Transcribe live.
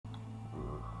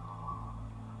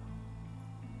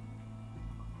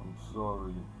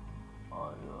sorry.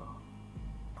 I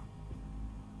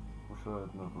wish I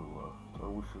had never left. I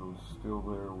wish I was still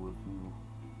there with you.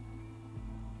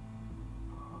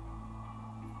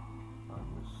 I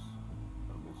miss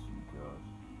you guys.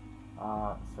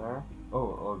 Sir?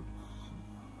 Oh,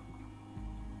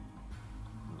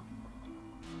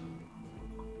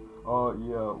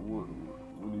 yeah, what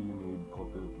do you need,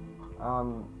 puppet?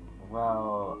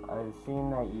 Well, I've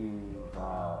seen that you,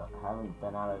 haven't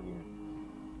been out of your,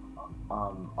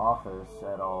 office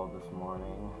at all this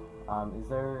morning. Is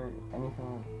there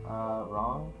anything,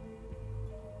 wrong?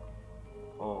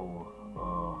 Oh,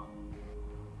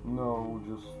 no,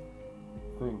 just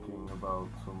thinking about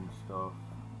some stuff.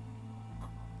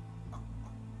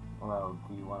 Well,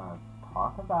 do you want to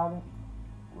talk about it?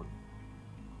 What?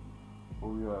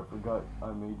 Oh yeah, I forgot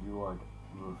I made you like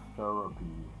the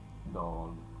therapy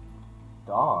dog.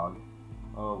 Dog?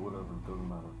 Oh, whatever, doesn't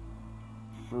matter.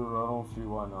 Sure, I don't see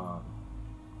why not.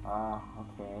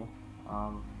 Okay.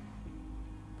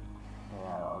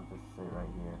 Yeah, I'll just sit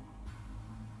right here.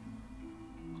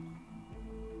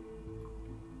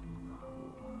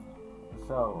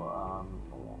 So,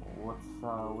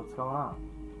 what's going on?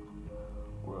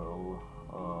 Well,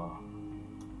 I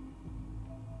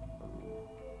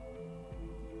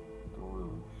don't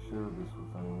really share this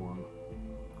with anyone,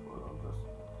 but I'm just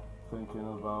thinking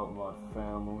about my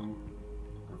family.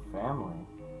 Your family?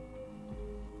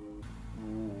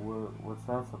 What's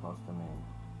that supposed to mean?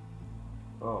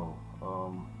 Oh,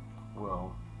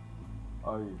 well,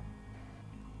 I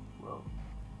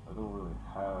don't really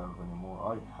have anymore.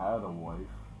 I had a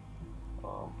wife.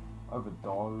 I have a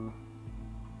daughter.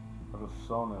 I had a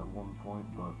son at one point,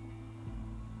 but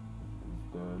he's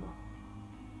dead.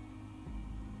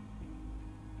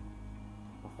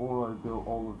 Before I built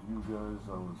all of you guys,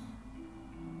 I was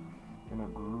in a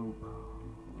group.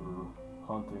 We were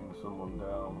hunting someone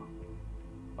down.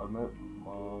 I met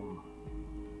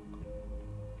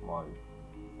my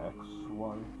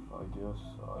ex-wife, I guess.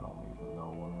 I don't even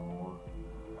know anymore.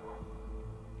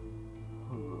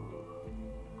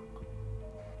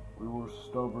 We were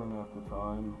stubborn at the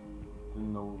time.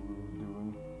 Didn't know what we were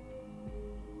doing.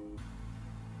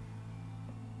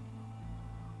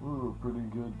 We were a pretty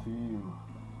good team.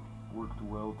 Worked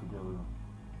well together.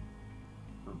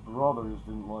 Her brothers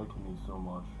didn't like me so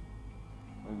much.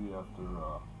 Maybe after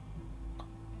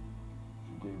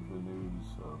she gave the news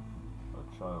of a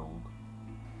child.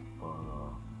 But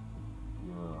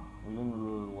yeah, they didn't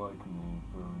really like me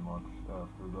very much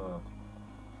after that.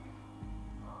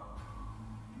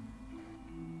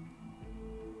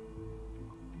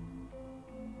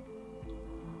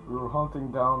 We were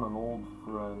hunting down an old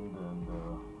friend, and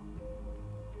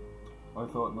I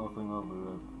thought nothing of it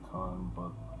at the time,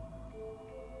 but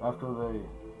after they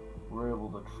were able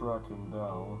to track him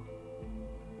down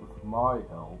with my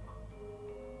help,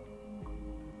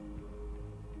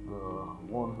 the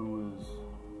one who is,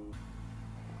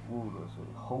 what would I say,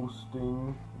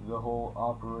 hosting the whole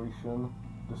operation,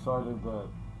 decided that,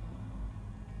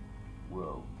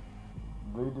 well,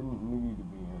 they didn't need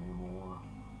me anymore,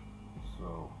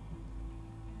 so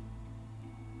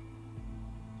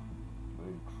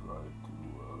they tried to,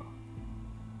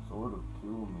 sort of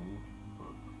kill me,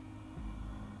 but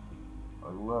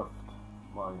I left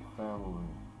my family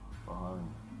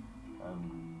behind, and,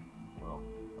 well,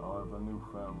 now I have a new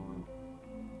family.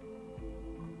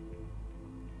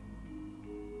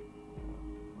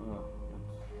 Yeah,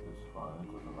 it's fine, it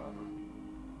doesn't matter.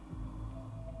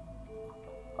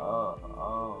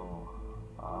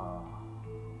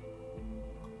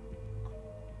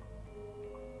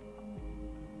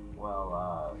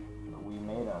 Well, we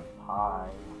made a pie,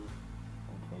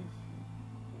 in case you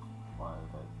just wanted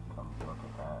to come look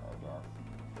at that, I guess.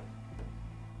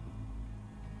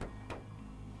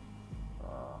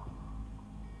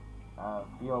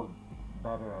 Feel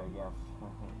better, I guess.